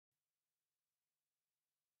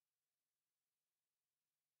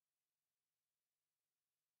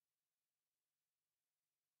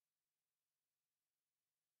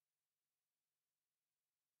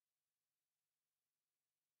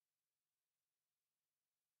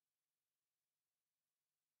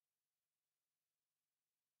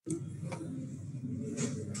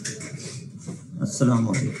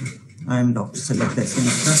Assalamu alaikum. I am Dr. Syed Tehseen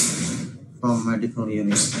from Medical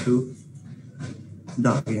Unit 2,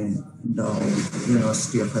 the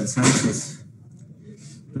University of Health Sciences.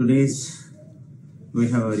 Today we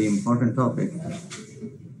have a very important topic: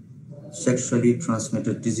 sexually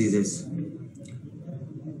transmitted diseases,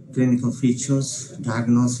 clinical features,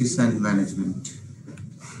 diagnosis and management.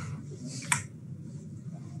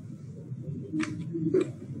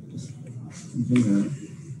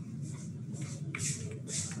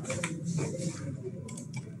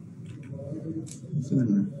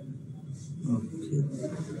 Okay.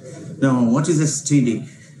 Now, what is STD?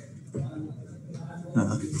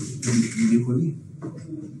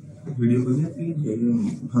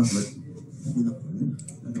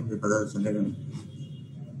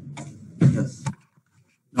 Yes.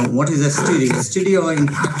 Now, what is STD? STD are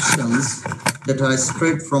infections that are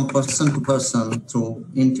spread from person to person through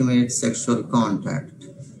intimate sexual contact.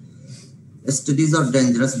 STDs are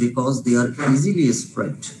dangerous because they are easily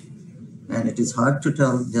spread, and it is hard to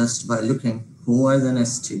tell just by looking who has an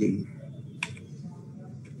STD.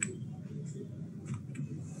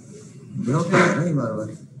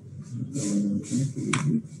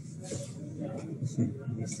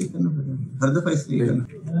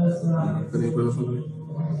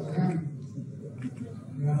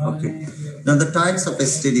 Okay. Now the types of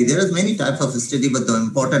STD. There are many types of STD, but the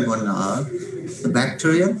important one are the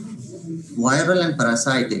bacterial, viral and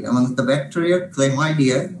parasitic. Among the bacteria,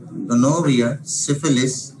 chlamydia, gonorrhea,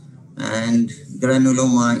 syphilis, and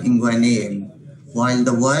granuloma inguinale. While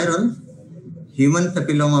the viral, human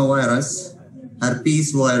papillomavirus,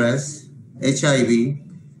 herpes virus, HIV,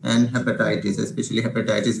 and hepatitis, especially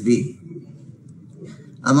hepatitis B.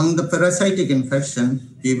 Among the parasitic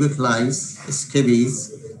infection, pubic lice,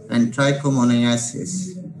 scabies, and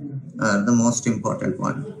trichomoniasis are the most important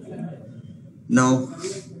one. Now,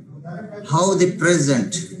 how they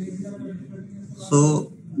present?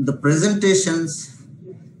 So the presentations,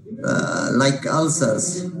 like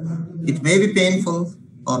ulcers, it may be painful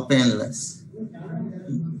or painless.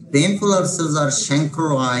 Painful ulcers are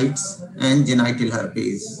chancroids and genital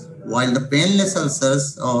herpes, while the painless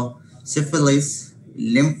ulcers are syphilis,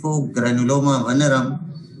 lymphogranuloma venerum,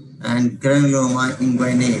 and granuloma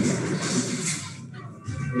inguinale.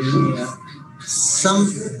 Some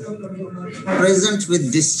present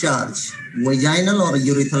with discharge, vaginal or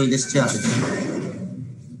urethral discharge,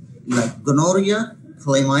 like gonorrhea,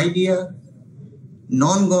 chlamydia,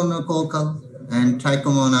 non-gonococcal, and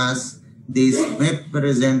trichomonas. These may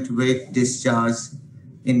present with discharge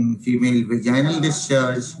in female vaginal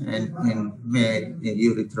discharge and in male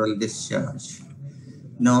urethral discharge.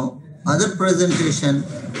 Now, other presentation,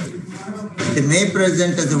 they may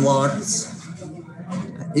present as warts,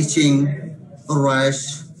 itching,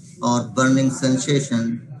 rash, or burning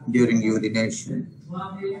sensation during urination.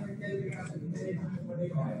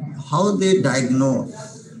 How they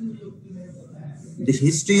diagnose? The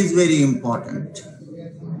history is very important.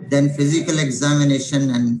 Then physical examination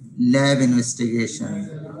and lab investigation.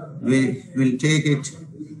 We will take it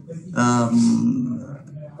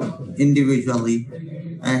individually.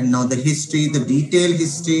 And now the history, the detailed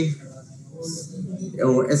history,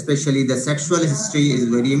 especially the sexual history, is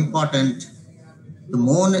very important. The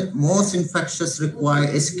most infectious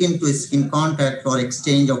require skin-to-skin contact or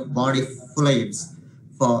exchange of body fluids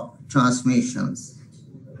for transmissions.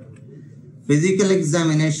 Physical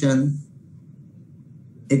examination.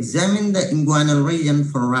 Examine the inguinal region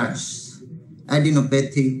for rash,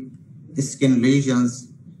 adenopathy, skin lesions.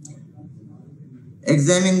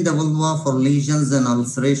 Examine the vulva for lesions and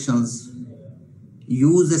ulcerations.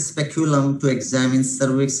 Use a speculum to examine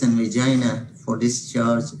cervix and vagina for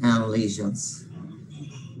discharge and lesions.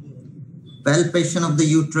 Palpation of the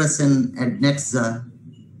uterus and adnexa.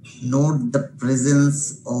 Note the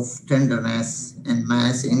presence of tenderness and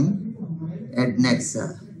mass in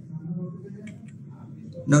adnexa.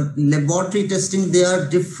 Now, laboratory testing, there are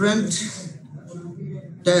different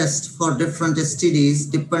tests for different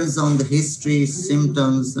STDs, depends on the history,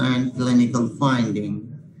 symptoms, and clinical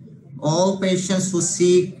finding. All patients who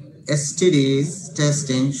seek STDs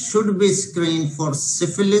testing should be screened for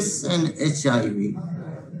syphilis and HIV.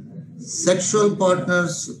 Sexual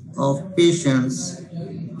partners of patients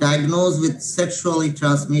diagnosed with sexually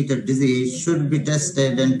transmitted disease should be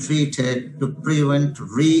tested and treated to prevent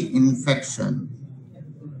reinfection.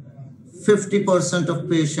 50% of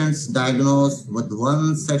patients diagnosed with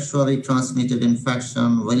one sexually transmitted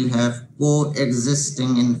infection will have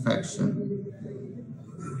coexisting infection.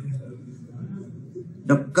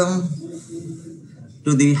 Now come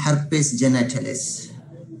to the herpes genitalis.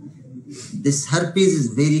 This herpes is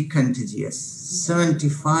very contagious.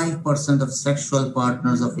 75% of sexual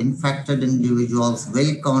partners of infected individuals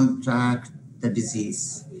will contract the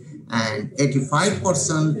disease, and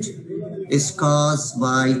 85% is caused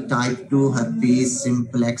by type 2 herpes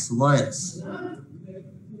simplex virus.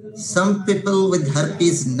 Some people with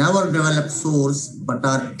herpes never develop sores but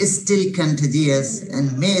are still contagious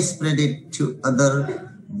and may spread it to others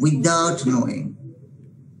without knowing.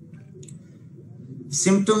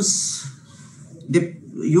 Symptoms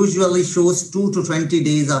usually shows 2 to 20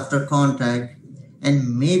 days after contact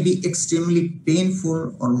and may be extremely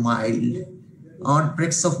painful or mild.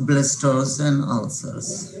 Outbreaks of blisters and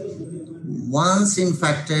ulcers. Once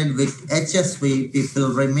infected with HSV, people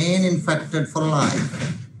remain infected for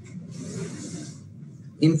life.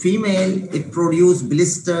 In female, it produces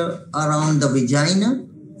blister around the vagina,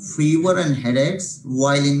 fever and headaches,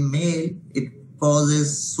 while in male, it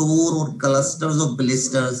causes sore or clusters of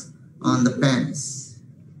blisters on the penis.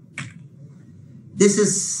 This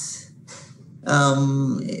is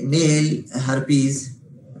male herpes.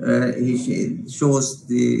 He shows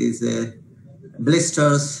these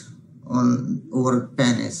blisters on over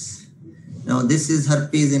penis. Now this is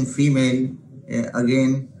herpes in female.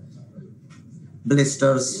 Again,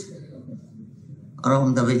 blisters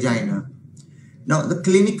around the vagina. Now the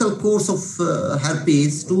clinical course of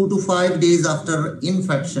herpes: 2 to 5 days after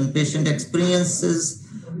infection, patient experiences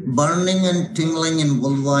burning and tingling in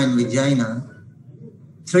vulva and vagina.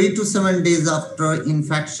 3 to 7 days after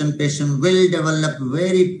infection, patient will develop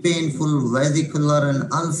very painful vesicular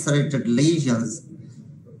and ulcerated lesions.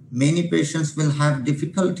 Many patients will have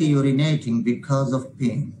difficulty urinating because of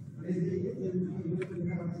pain.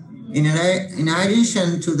 In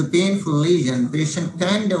addition to the painful lesion, patient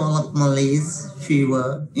can develop malaise,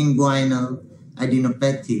 fever, inguinal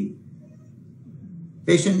adenopathy.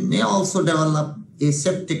 Patient may also develop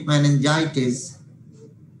aseptic meningitis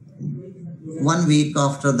 1 week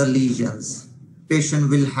after the lesions. Patient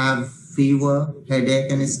will have fever,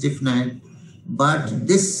 headache, and stiff neck, but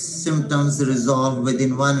these symptoms resolve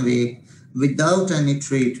within 1 week without any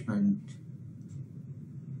treatment.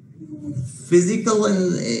 Physical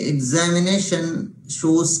examination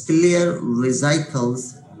shows clear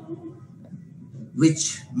vesicles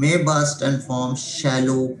which may burst and form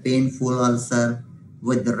shallow, painful ulcer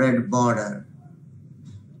with the red border.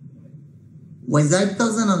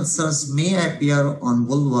 Vesicles and ulcers may appear on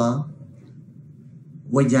vulva,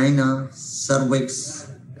 vagina, cervix,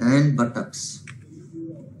 and buttocks.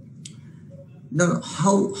 Now,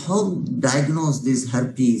 how diagnose this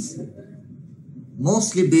herpes?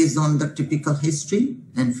 Mostly based on the typical history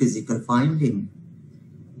and physical finding.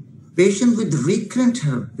 Patients with recurrent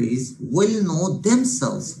herpes will know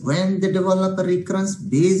themselves when they develop a recurrence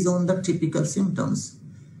based on the typical symptoms.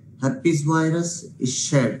 Herpes virus is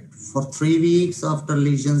shed for 3 weeks after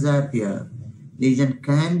lesions appear. Lesion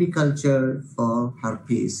can be cultured for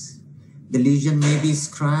herpes. The lesion may be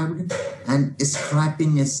scrapped and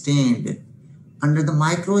scraping stained. Under the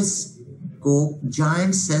microscope,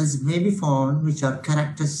 giant cells may be found which are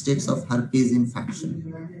characteristics of herpes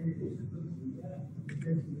infection.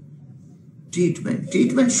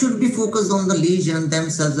 Treatment should be focused on the lesion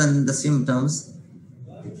themselves and the symptoms.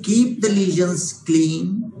 Keep the lesions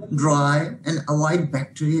clean, dry, and avoid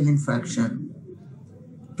bacterial infection.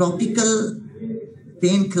 Topical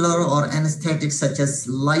painkiller or anesthetic such as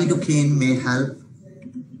lidocaine may help.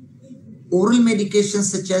 Oral medications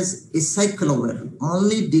such as acyclovir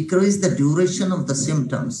only decrease the duration of the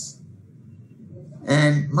symptoms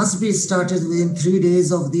and must be started within 3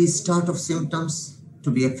 days of the start of symptoms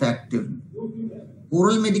to be effective.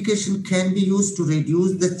 Oral medication can be used to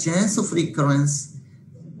reduce the chance of recurrence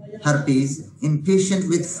herpes in patients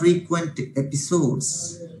with frequent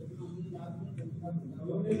episodes.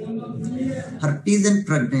 Herpes and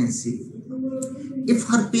pregnancy. If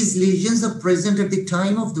herpes lesions are present at the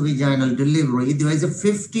time of the vaginal delivery, there is a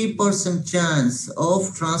 50% chance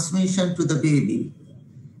of transmission to the baby.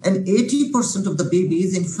 And 80% of the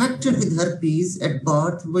babies infected with herpes at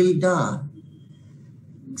birth will die.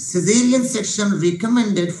 Cesarean section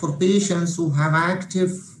recommended for patients who have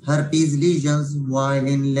active herpes lesions while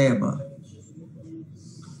in labor.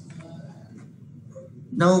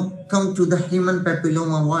 Now come to the human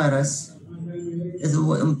papilloma virus. It's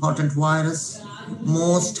an important virus.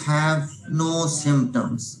 Most have no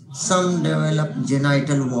symptoms. Some develop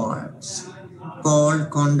genital warts called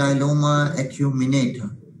condyloma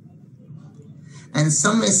acuminata. And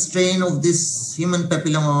some strain of this human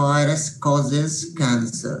papilloma virus causes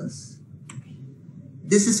cancers.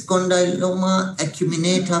 This is condyloma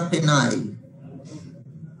acuminata penile.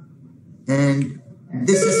 And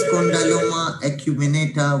this is condyloma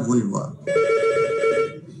acuminata vulva.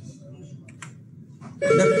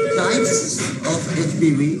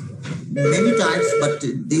 HPV, many types, but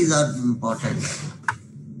these are important.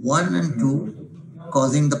 1 and 2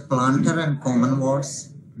 causing the plantar and common warts.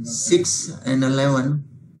 6 and 11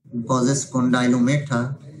 causes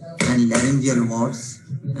condylomata and laryngeal warts.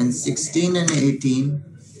 And 16 and 18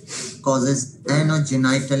 causes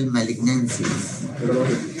anogenital malignancy.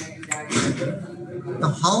 Now,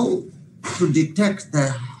 how to detect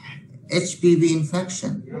the HPV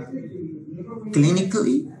infection?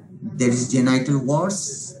 Clinically, there is genital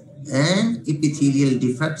warts and epithelial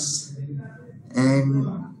defects, and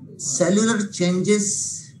cellular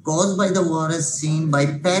changes caused by the virus seen by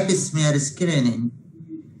pap smear screening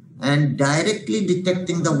and directly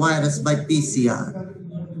detecting the virus by PCR.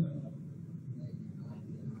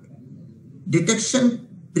 Detection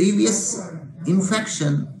previous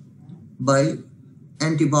infection by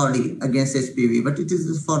antibody against HPV, but it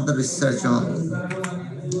is for the research only.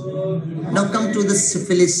 Now come to the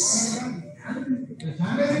syphilis.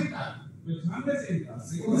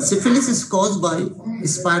 Syphilis is caused by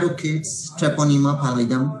spirochetes, Treponema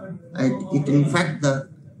pallidum. It infects the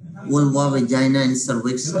vulva, vagina, and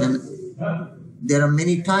cervix. And there are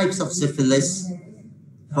many types of syphilis,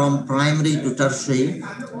 from primary to tertiary,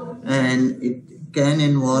 and it can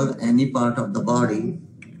involve any part of the body.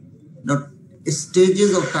 Now,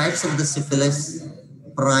 stages or types of the syphilis: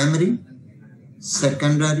 primary,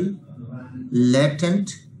 secondary,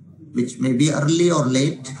 latent, which may be early or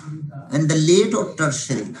late, and the late or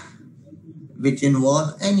tertiary, which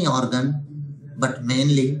involve any organ, but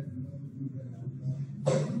mainly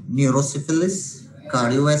neurosyphilis,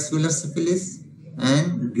 cardiovascular syphilis,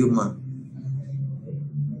 and tumor.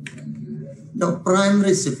 Now,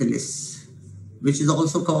 primary syphilis, which is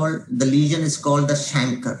also called, the lesion is called the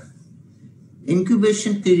chancre.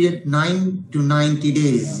 Incubation period 9 to 90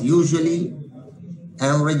 days, usually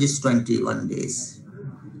average is 21 days.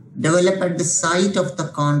 Develop at the site of the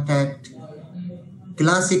contact,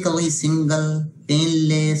 classically single,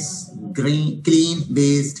 painless, clean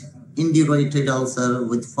based, indurated ulcer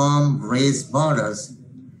with firm raised borders.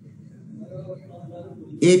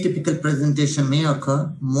 Atypical presentation may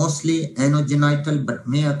occur, mostly anogenital, but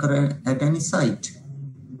may occur at any site.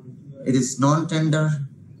 It is non-tender.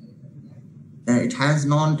 It has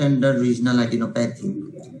non-tender regional adenopathy.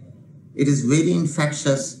 It is very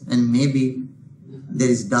infectious, and maybe there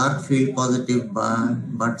is dark field positive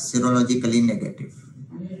but serologically negative.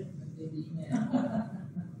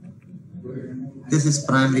 This is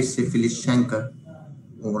primary syphilis chancre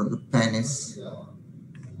over the penis.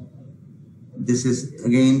 This is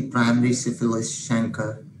again primary syphilis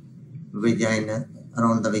chancre, vagina,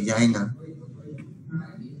 around the vagina,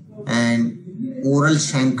 and oral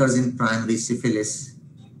chancres in primary syphilis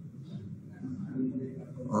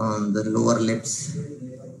on the lower lips.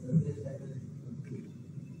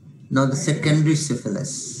 Now the secondary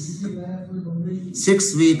syphilis.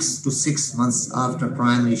 6 weeks to 6 months after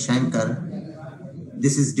primary chancre,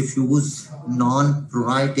 this is diffuse,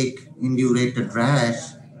 non-pruritic, indurated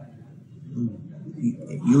rash,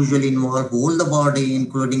 usually involve all the body,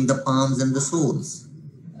 including the palms and the soles,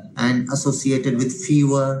 and associated with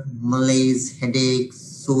fever, malaise, headaches,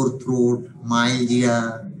 sore throat,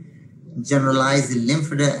 myalgia, generalized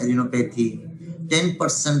lymphadenopathy.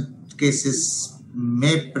 10% cases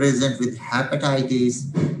may present with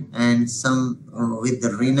hepatitis, and some with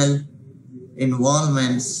the renal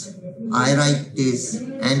involvements, iritis,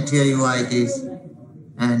 enteritis,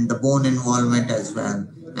 and the bone involvement as well.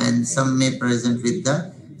 And some may present with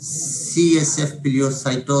the CSF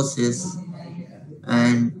pileocytosis,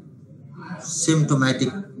 and symptomatic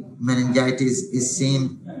meningitis is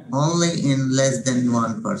seen only in less than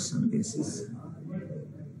 1% cases.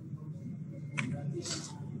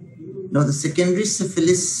 Now the secondary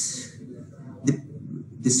syphilis,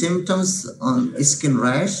 the symptoms on skin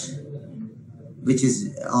rash, which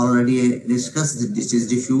is already discussed. This is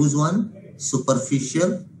diffuse one,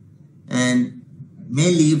 superficial, and may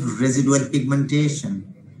leave residual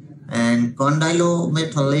pigmentation. And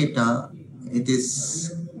condylometalata, it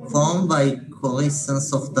is formed by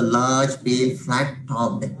coalescence of the large, pale,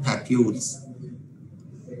 flat-topped papules.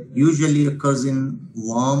 Usually occurs in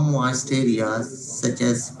warm, moist areas such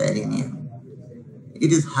as perineum.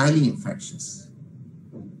 It is highly infectious.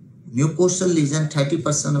 Mucosal lesion: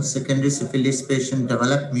 30% of secondary syphilis patients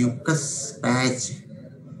develop mucus patch,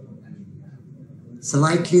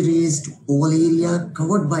 slightly raised oval area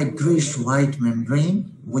covered by grayish-white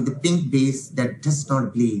membrane with a pink base that does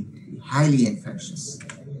not bleed. Highly infectious.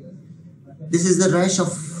 This is the rash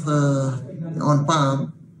of on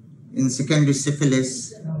palm in secondary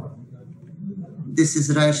syphilis. This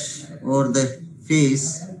is rash over the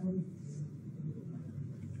face.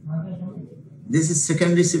 This is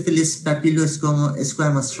secondary syphilis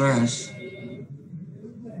papillosquamous rash.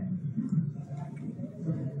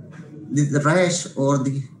 This is the rash over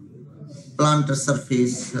the plantar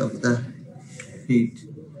surface of the feet,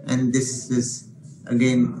 and this is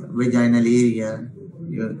again vaginal area.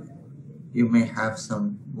 You may have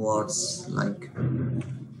some warts like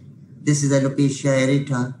this. Is alopecia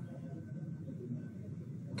areata,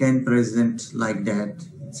 can present like that,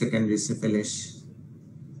 secondary syphilis.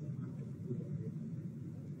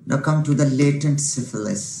 Now come to the latent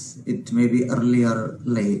syphilis. It may be early or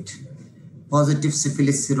late. Positive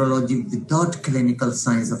syphilis serology without clinical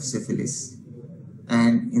signs of syphilis,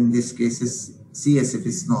 and in this case CSF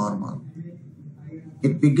is normal.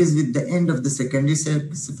 It begins with the end of the secondary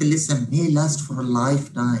syphilis and may last for a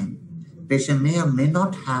lifetime. Patient may or may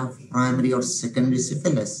not have primary or secondary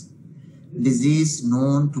syphilis. Disease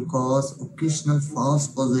known to cause occasional false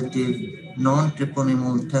positive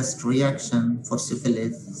non-treponemal test reaction for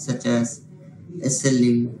syphilis such as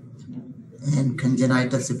SLE and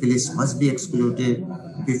congenital syphilis must be excluded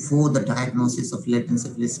before the diagnosis of latent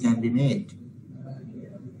syphilis can be made.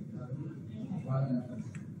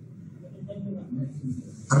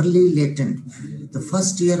 Early latent, the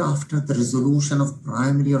first year after the resolution of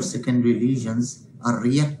primary or secondary lesions, a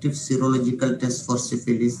reactive serological test for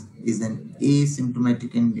syphilis is an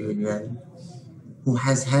asymptomatic individual who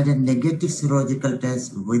has had a negative serological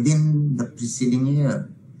test within the preceding year.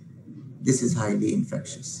 This is highly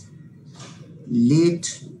infectious.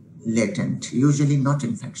 Late latent, usually not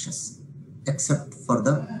infectious, except for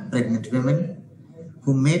the pregnant women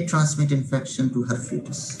who may transmit infection to her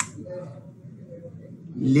fetus.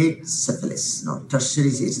 Late syphilis, no, tertiary,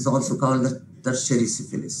 it is also called the tertiary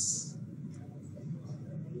syphilis,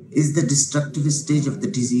 is the destructive stage of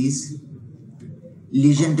the disease.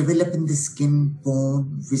 Lesion develop in the skin,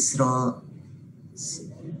 bone, viscera,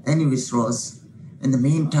 any viscerals, and the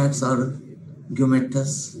main types are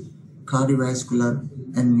gummatous, cardiovascular,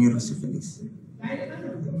 and neurosyphilis.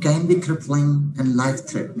 Can be crippling and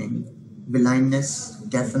life-threatening. Blindness,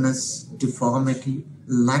 deafness, deformity,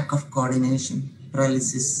 lack of coordination,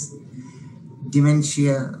 paralysis,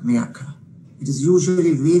 dementia may occur. It is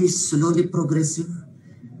usually very slowly progressive,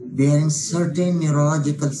 bearing certain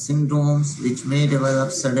neurological syndromes which may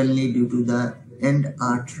develop suddenly due to the end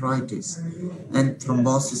arthritis and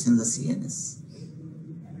thrombosis in the CNS.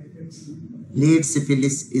 Late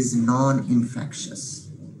syphilis is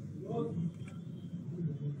non-infectious.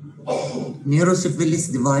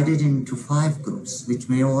 Neurosyphilis divided into 5 groups which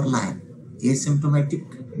may overlap: asymptomatic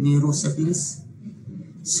neurosyphilis,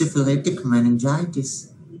 syphilitic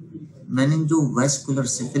meningitis, meningovascular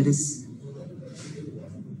syphilis,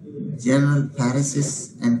 general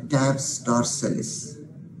paresis, and tabs dorsalis.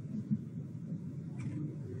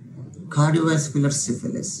 Cardiovascular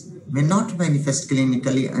syphilis may not manifest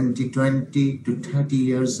clinically until 20 to 30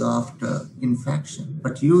 years after infection,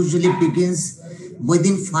 but usually begins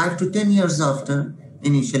within 5 to 10 years after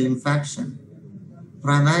initial infection.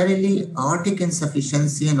 Primarily aortic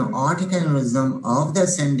insufficiency and aortic aneurysm of the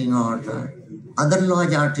ascending aorta. Other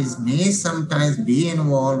large arteries may sometimes be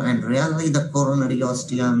involved, and rarely the coronary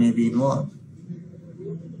ostia may be involved.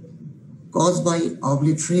 Caused by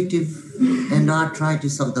obliterative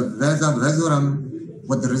endarteritis of the vasa vasorum,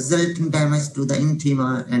 with the resulting damage to the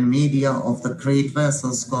intima and media of the great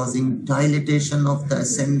vessels, causing dilatation of the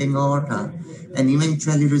ascending aorta and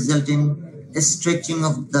eventually resulting stretching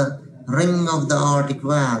of the ring of the aortic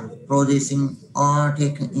valve, producing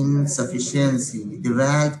aortic insufficiency. The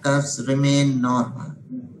valve curves remain normal.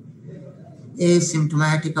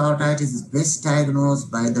 Asymptomatic aortitis is best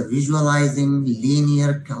diagnosed by the visualizing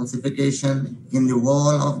linear calcification in the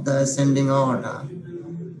wall of the ascending aorta,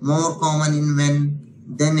 more common in men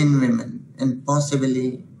than in women, and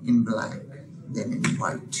possibly in black than in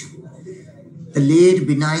white. The late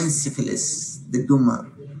benign syphilis, the tumor.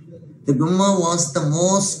 The tumor was the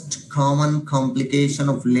most common complication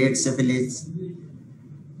of late syphilis.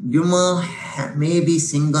 Tumor may be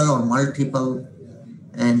single or multiple,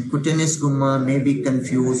 and cutaneous tumor may be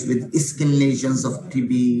confused with skin lesions of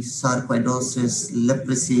TB, sarcoidosis,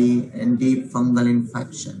 leprosy, and deep fungal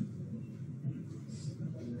infection.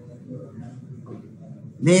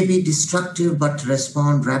 May be destructive but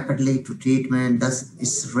respond rapidly to treatment, thus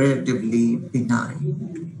is relatively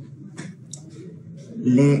benign.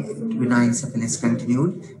 Late benign syphilis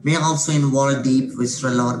continued may also involve deep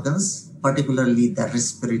visceral organs, particularly the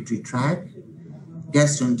respiratory tract,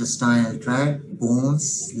 gastrointestinal tract,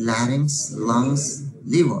 bones, larynx, lungs,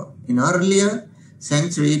 liver. In earlier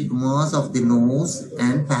century, tumors of the nose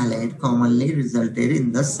and palate commonly resulted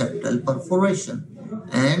in the septal perforation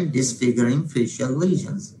and disfiguring facial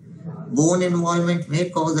lesions. Bone involvement may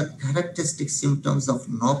cause the characteristic symptoms of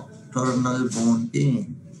nocturnal bone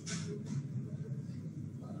pain.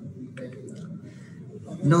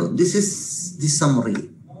 Now, this is the summary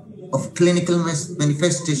of clinical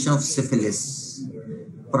manifestation of syphilis.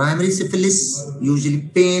 Primary syphilis, usually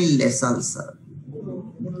painless ulcer,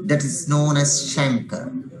 that is known as chancre,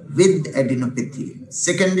 with adenopathy.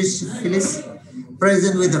 Secondary syphilis,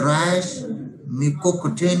 present with rash,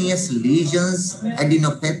 mucocutaneous lesions,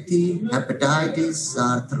 adenopathy, hepatitis,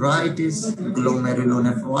 arthritis,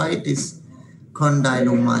 glomerulonephritis,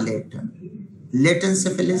 condyloma latent. Latent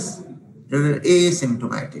syphilis,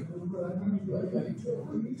 asymptomatic.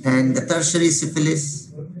 And the tertiary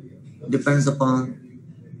syphilis depends upon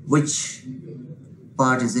which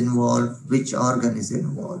part is involved, which organ is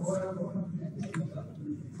involved.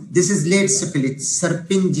 This is late syphilis,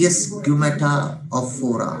 serpingeous gumata of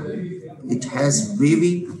fora. It has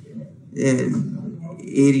wavy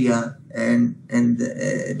area and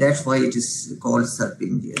that's why it is called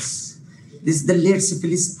serpingeous. This is the late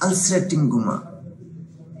syphilis, ulcerating gumma.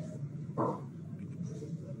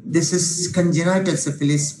 This is congenital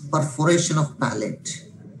syphilis, perforation of palate.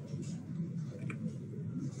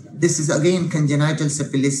 This is again congenital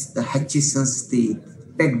syphilis, the Hutchinson's teeth,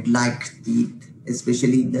 peg-like teeth,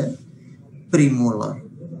 especially the premolar.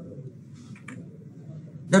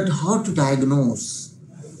 Now, how to diagnose?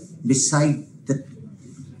 Beside the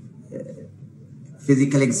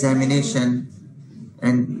physical examination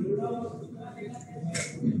and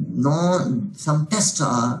some tests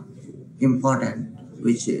are important,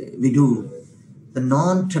 which we do. The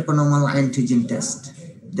non-treponemal antigen test,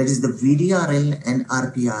 that is the VDRL and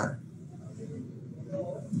RPR.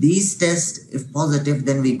 These tests, if positive,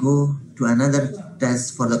 then we go to another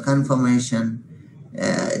test for the confirmation.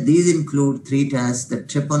 These include 3 tests: the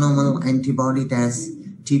treponemal antibody test,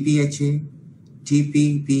 TPHA,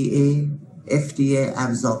 TPPA, FDA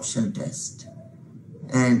absorption test.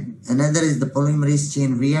 And another is the polymerase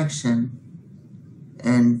chain reaction,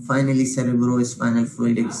 and finally cerebrospinal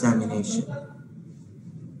fluid examination.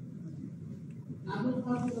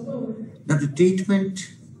 Now, the treatment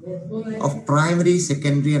of primary,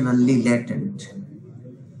 secondary and early latent.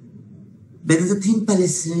 Benzathine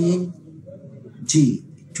penicillin G,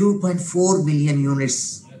 2.4 million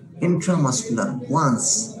units intramuscular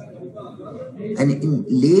once, and in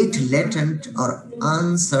late latent or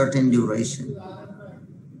uncertain duration.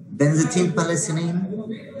 Benzathine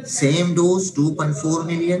penicillin, same dose, 2.4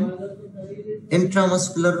 million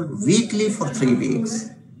intramuscular weekly for 3 weeks.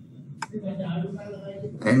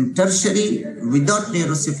 And tertiary without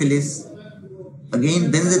neurosyphilis,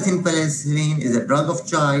 again benzathine penicillin is a drug of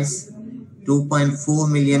choice,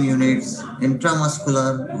 2.4 million units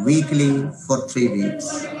intramuscular weekly for 3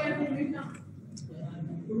 weeks.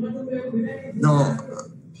 Now,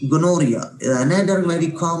 gonorrhea is another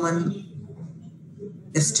very common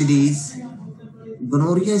STDs.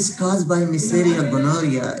 Gonorrhea is caused by Neisseria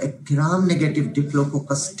gonorrhea, a gram-negative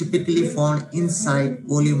diplococcus typically found inside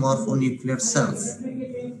polymorphonuclear cells.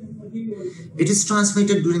 It is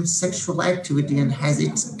transmitted during sexual activity and has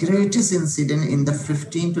its greatest incidence in the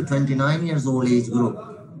 15 to 29 years old age group.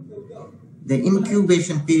 The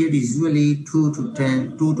incubation period is usually 2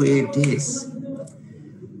 to 8 days.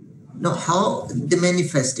 Now, how they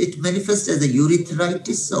manifest? It manifests as a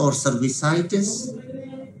urethritis or cervicitis.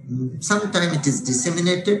 Sometimes it is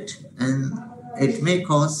disseminated and it may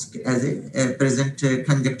cause as a present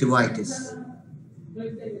conjunctivitis.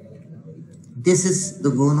 This is the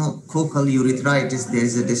gonococcal urethritis. There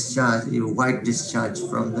is a discharge, a white discharge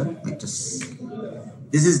from the meatus.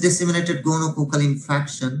 This is disseminated gonococcal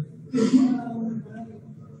infection.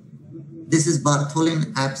 This is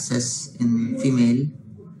Bartholin abscess in female.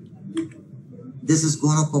 This is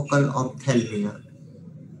gonococcal ophthalmia.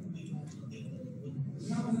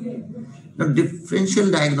 Now,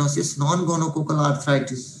 differential diagnosis, non-gonococcal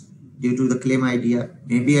arthritis due to the chlamydia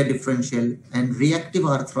may be a differential, and reactive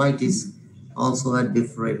arthritis also a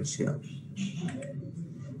differential.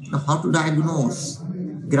 Now, how to diagnose?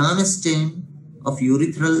 Gram stain of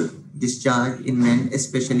urethral discharge in men,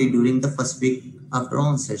 especially during the first week after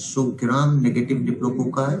onset, show gram-negative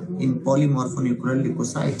diplococci in polymorphonuclear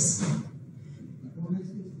leukocytes.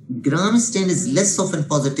 Gram stain is less often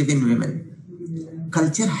positive in women.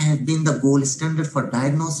 Culture has been the gold standard for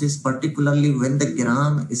diagnosis, particularly when the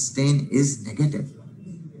gram stain is negative.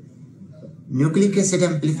 Nucleic acid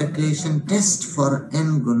amplification test for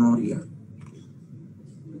N-gonorrhea.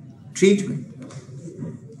 Treatment.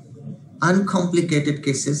 Uncomplicated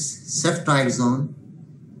cases, ceftriaxone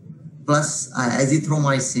plus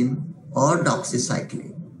azithromycin or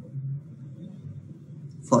doxycycline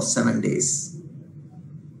for 7 days.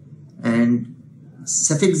 and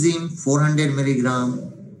cefixime 400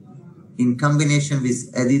 milligram in combination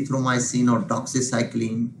with erythromycin or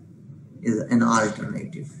doxycycline is an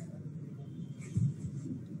alternative.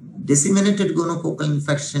 Disseminated gonococcal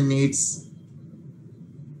infection needs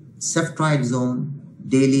ceftriaxone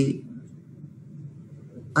daily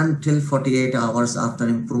until 48 hours after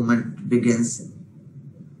improvement begins.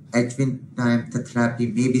 At which time the therapy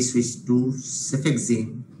may be switched to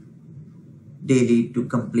cefixime daily to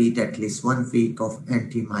complete at least 1 week of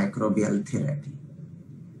antimicrobial therapy.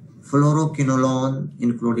 Fluoroquinolone,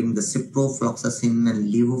 including the ciprofloxacin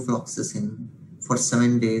and levofloxacin, for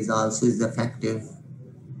 7 days also is effective,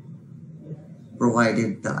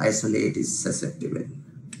 provided the isolate is susceptible.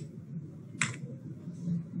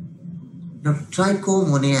 Now,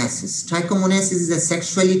 trichomoniasis. Trichomoniasis is a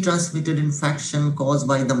sexually transmitted infection caused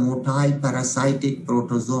by the motile parasitic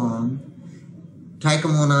protozoan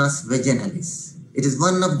Trichomonas vaginalis. It is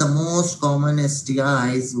one of the most common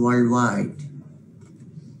STIs worldwide.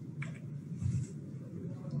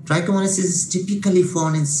 Trichomonas is typically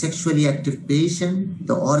found in sexually active patients.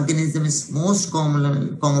 The organism is most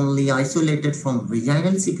commonly isolated from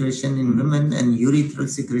vaginal secretion in women and urethral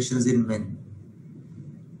secretions in men.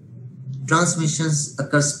 Transmissions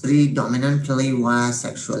occurs predominantly via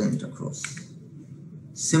sexual intercourse.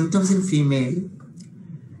 Symptoms in female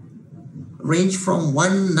range from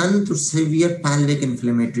none to severe pelvic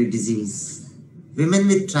inflammatory disease. Women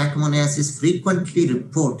with trichomoniasis frequently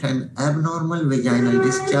report an abnormal vaginal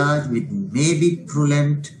discharge which may be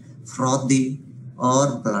purulent, frothy,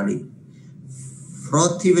 or bloody.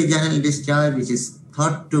 Frothy vaginal discharge, which is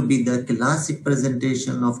thought to be the classic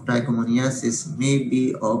presentation of trichomoniasis, may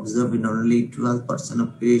be observed in only 12%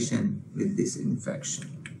 of patients with this infection.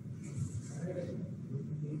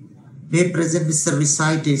 May present with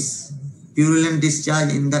cervicitis, purulent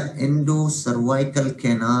discharge in the endocervical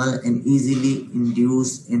canal and easily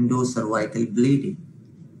induce endocervical bleeding.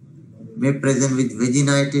 May present with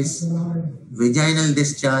vaginitis, vaginal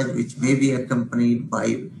discharge which may be accompanied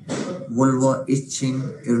by vulva itching,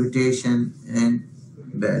 irritation, and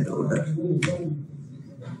bad odor.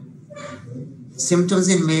 Symptoms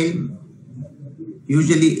in male,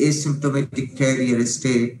 usually asymptomatic carrier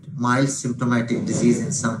state, mild symptomatic disease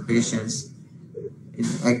in some patients in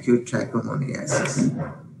acute trichomoniasis.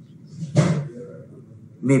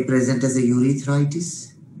 May present as a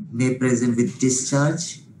urethritis, may present with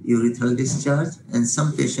discharge, urethral discharge, and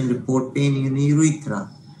some patients report pain in urethra,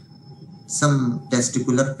 some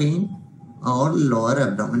testicular pain or lower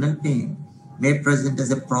abdominal pain. May present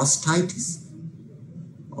as a prostatitis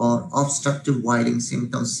or obstructive voiding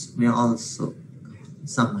symptoms may also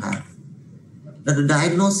some have. Now, the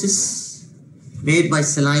diagnosis made by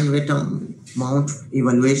saline weight mount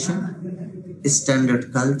evaluation,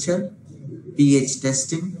 standard culture, pH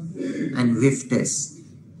testing, and whiff test.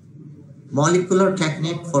 Molecular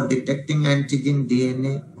technique for detecting antigen,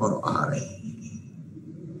 DNA, or RNA.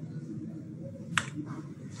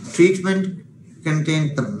 Treatment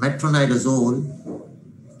contains the metronidazole,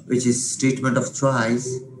 which is treatment of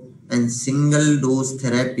choice, and single dose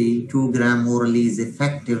therapy 2 gram orally is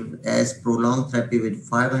effective as prolonged therapy with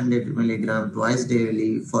 500 milligram twice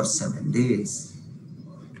daily for 7 days.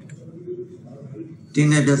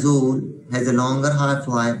 Tinidazole has a longer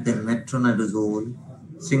half-life than metronidazole.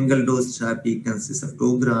 Single dose therapy consists of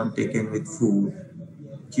 2 gram taken with food.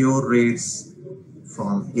 Cure rates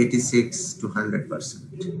from 86 to 100%.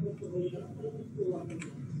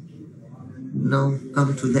 Now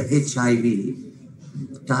come to the HIV.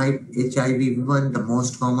 Type HIV-1, the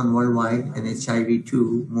most common worldwide, and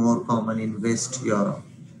HIV-2, more common in West Europe.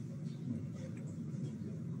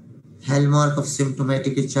 Hallmark of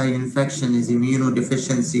symptomatic HIV infection is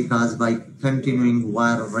immunodeficiency caused by continuing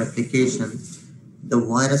viral replication. The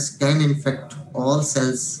virus can infect all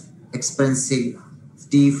cells expressing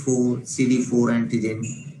T4, CD4 antigen,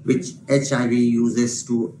 which HIV uses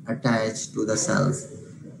to attach to the cells.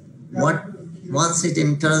 Once it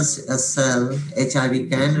enters a cell, HIV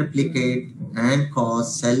can replicate and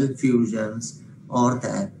cause cell fusions or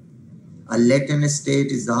death. A latent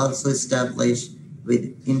state is also established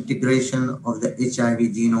with integration of the HIV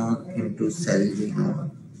genome into cell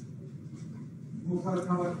genome.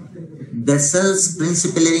 The cells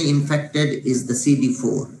principally infected is the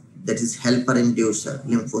CD4, that is helper inducer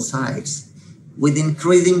lymphocytes. With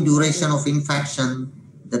increasing duration of infection,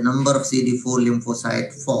 the number of CD4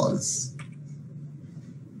 lymphocyte falls.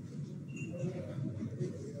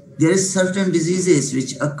 There is certain diseases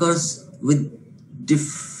which occurs with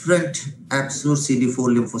different absolute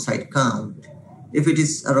CD4 lymphocyte count. If it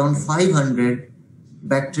is around 500,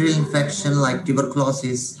 Bacterial infection like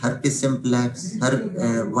tuberculosis, herpes simplex,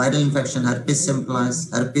 viral infection, herpes simplex,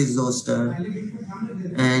 herpes zoster,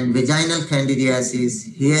 and vaginal candidiasis,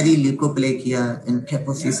 hairy leukoplakia, and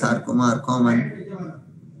Kaposi sarcoma are common.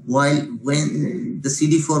 While when the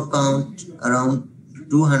CD4 count around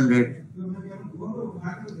 200,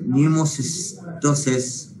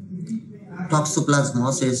 pneumocytosis,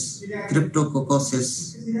 toxoplasmosis,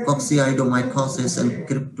 cryptococcus, coccidioidomycosis, and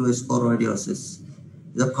cryptosporidiosis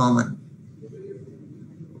are common.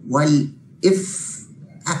 While if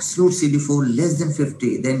absolute CD4 less than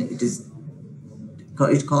 50, then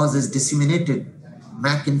it causes disseminated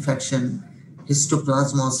MAC infection,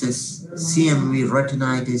 histoplasmosis, CMV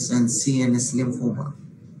retinitis, and CNS lymphoma.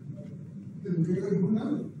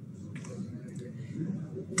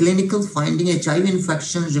 Clinical finding: HIV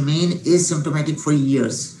infection remain asymptomatic for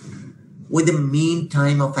years, with a mean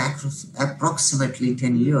time of approximately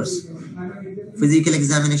 10 years. Physical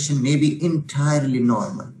examination may be entirely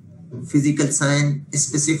normal. Physical signs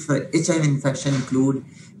specific for HIV infection include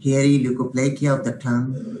hairy leukoplakia of the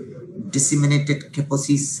tongue, disseminated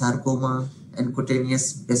Kaposi sarcoma, and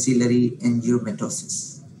cutaneous bacillary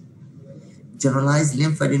angiomatosis. Generalized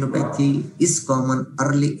lymphadenopathy is common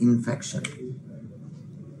early infection.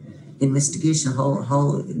 Investigation: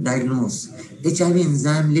 how diagnose? HIV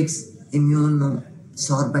enzyme leaks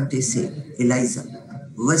immunosorbent assay, ELISA,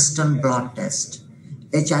 Western blot test,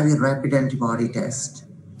 HIV rapid antibody test,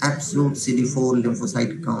 absolute CD4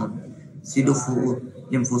 lymphocyte count, CD4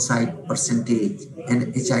 lymphocyte percentage,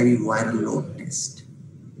 and HIV viral load test.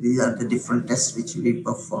 These are the different tests which we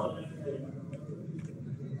perform.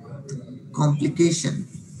 Complication: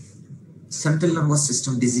 central nervous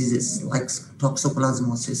system diseases like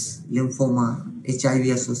toxoplasmosis, lymphoma,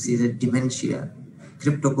 HIV-associated dementia,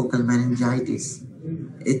 cryptococcal meningitis,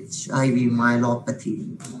 HIV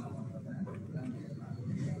myelopathy,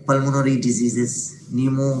 pulmonary diseases,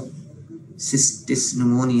 pneumocystis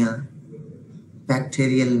pneumonia,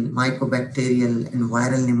 bacterial, mycobacterial, and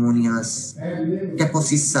viral pneumonias,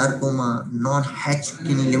 Kaposi sarcoma,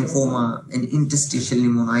 non-Hodgkin lymphoma, and interstitial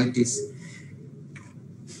pneumonitis,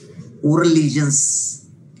 oral lesions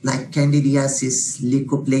like candidiasis,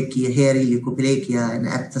 leukoplakia, hairy leukoplakia, and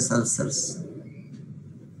aphthous ulcers,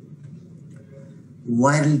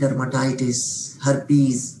 viral dermatitis,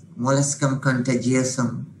 herpes, molluscum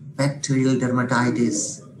contagiosum, bacterial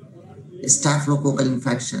dermatitis, staphylococcal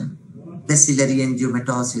infection, bacillary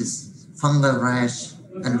angiomatosis, fungal rash,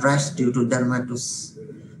 and rash due to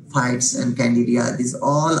dermatophytes and candida. These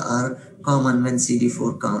all are common when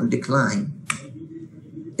CD4 count decline.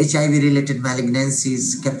 HIV-related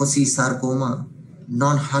malignancies, Kaposi sarcoma,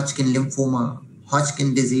 non-Hodgkin lymphoma,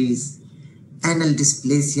 Hodgkin disease, anal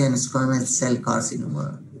dysplasia, and squamous cell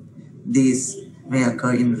carcinoma. These may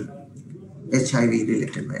occur in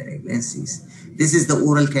HIV-related malignancies. This is the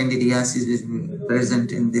oral candidiasis which is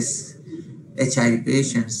present in this HIV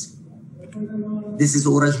patients. This is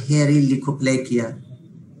oral hairy leukoplakia.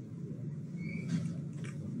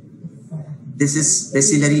 This is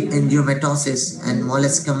bacillary angiomatosis and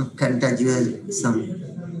molluscum contagiosum.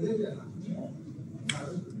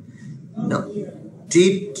 Now,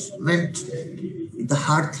 treatment: the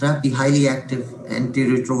heart therapy, highly active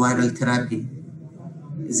antiretroviral therapy,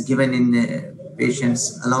 is given in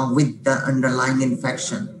patients along with the underlying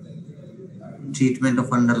infection. Treatment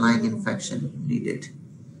of underlying infection needed.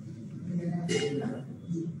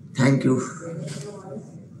 Thank you.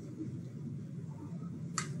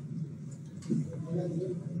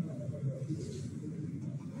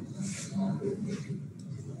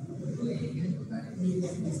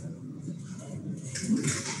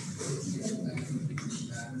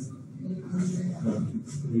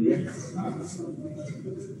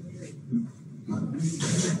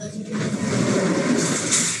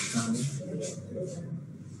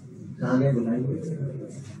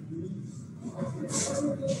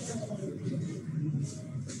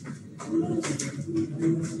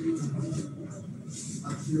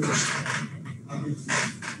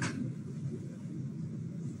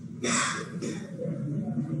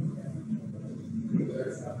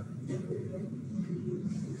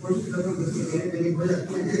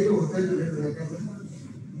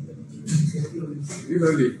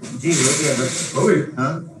 जी हो गया बस हो गई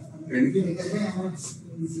हाँ